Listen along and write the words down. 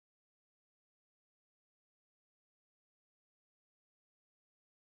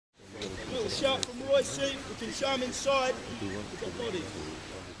shout from Royce. We can show him inside. We've got bodies.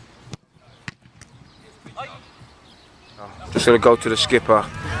 Just going to go to the skipper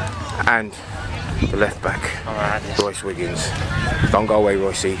and the left back, Royce Wiggins. Don't go away,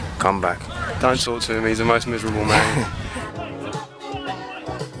 Roycey. Come back. Don't talk to him, he's the most miserable man.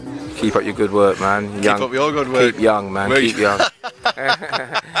 Keep up your good work, man. Young, keep up your good work. Keep young, man. Keep young.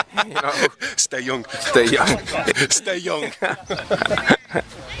 You know, stay young. Stay young. Stay young.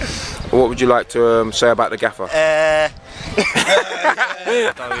 What would you like to say about the gaffer?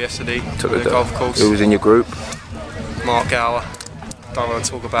 Yesterday, took the golf course. Who was in your group? Mark Gower. Don't want to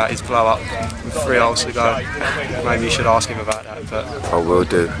talk about his blow up with 3 holes to go. Maybe you should ask him about that, but I will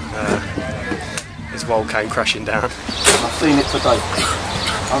do. His wall came crashing down. I've seen it today.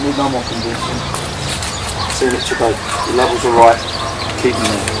 I need no more convincing. I've seen it today. The levels are right. Keep them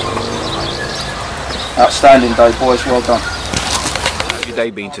there. Outstanding day, boys. Well done. How's your day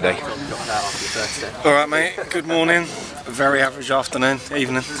been today? Alright, mate. Good morning. Very average afternoon,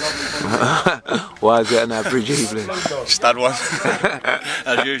 evening. Why is it an average evening? Just had one,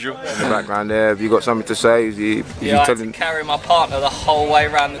 as usual. In the background there, have you got something to say? I had to carry my partner the whole way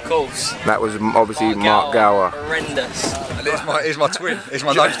around the course. That was obviously Mark Gower. Horrendous. Here's my twin. Here's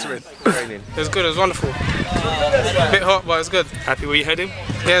my nose twin. It was good. It was wonderful. A bit hot, but it was good. Happy with your heading?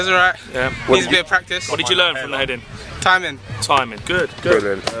 Yeah, it was alright. Yeah. Needs a bit of practice. What did you learn from the heading? Timing. Timing. Good. Good.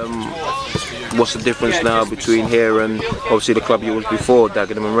 Brilliant. What's the difference now between here and obviously the club you was before,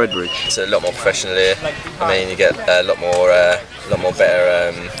 Dagenham and Redbridge? It's a lot more professional here. I mean, you get a lot more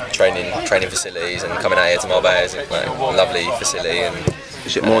better training facilities, and coming out here to Marbella is like a lovely facility. And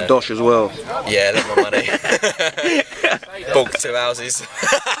is it more dosh as well? Yeah, a lot more money. Booked 2 houses.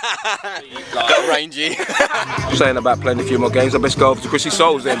 Got rangy. Saying about playing a few more games, I best go over to Chrissy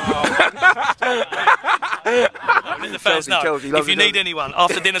Souls then. Let the fans know, if you need anyone,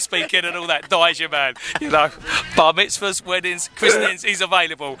 after dinner speaking and all that, Dyer's your man. You know, bar mitzvahs, weddings, christenings, he's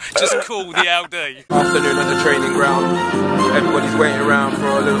available. Just call the LD. Afternoon at the training ground, everybody's waiting around for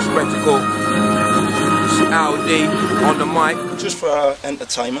a little spectacle. LD on the mic. Just for our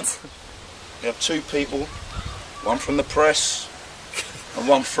entertainment, we have 2 people, one from the press and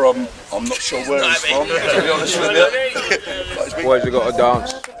one from, I'm not sure where he's from, to be honest with you. Boys have got to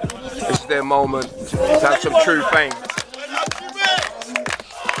dance. It's their moment to have some true fame.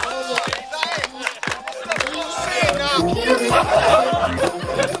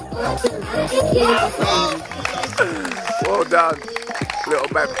 Well done.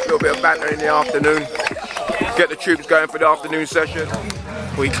 Little bit of banter in the afternoon. Get the troops going for the afternoon session.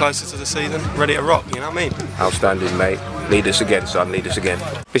 Week closer to the season, ready to rock, you know what I mean? Outstanding, mate. Lead us again, son, lead us again.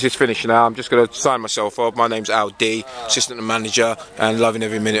 This is finished now. I'm just going to sign myself off. My name's Al D, assistant manager, and loving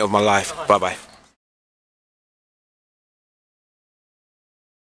every minute of my life. Bye-bye.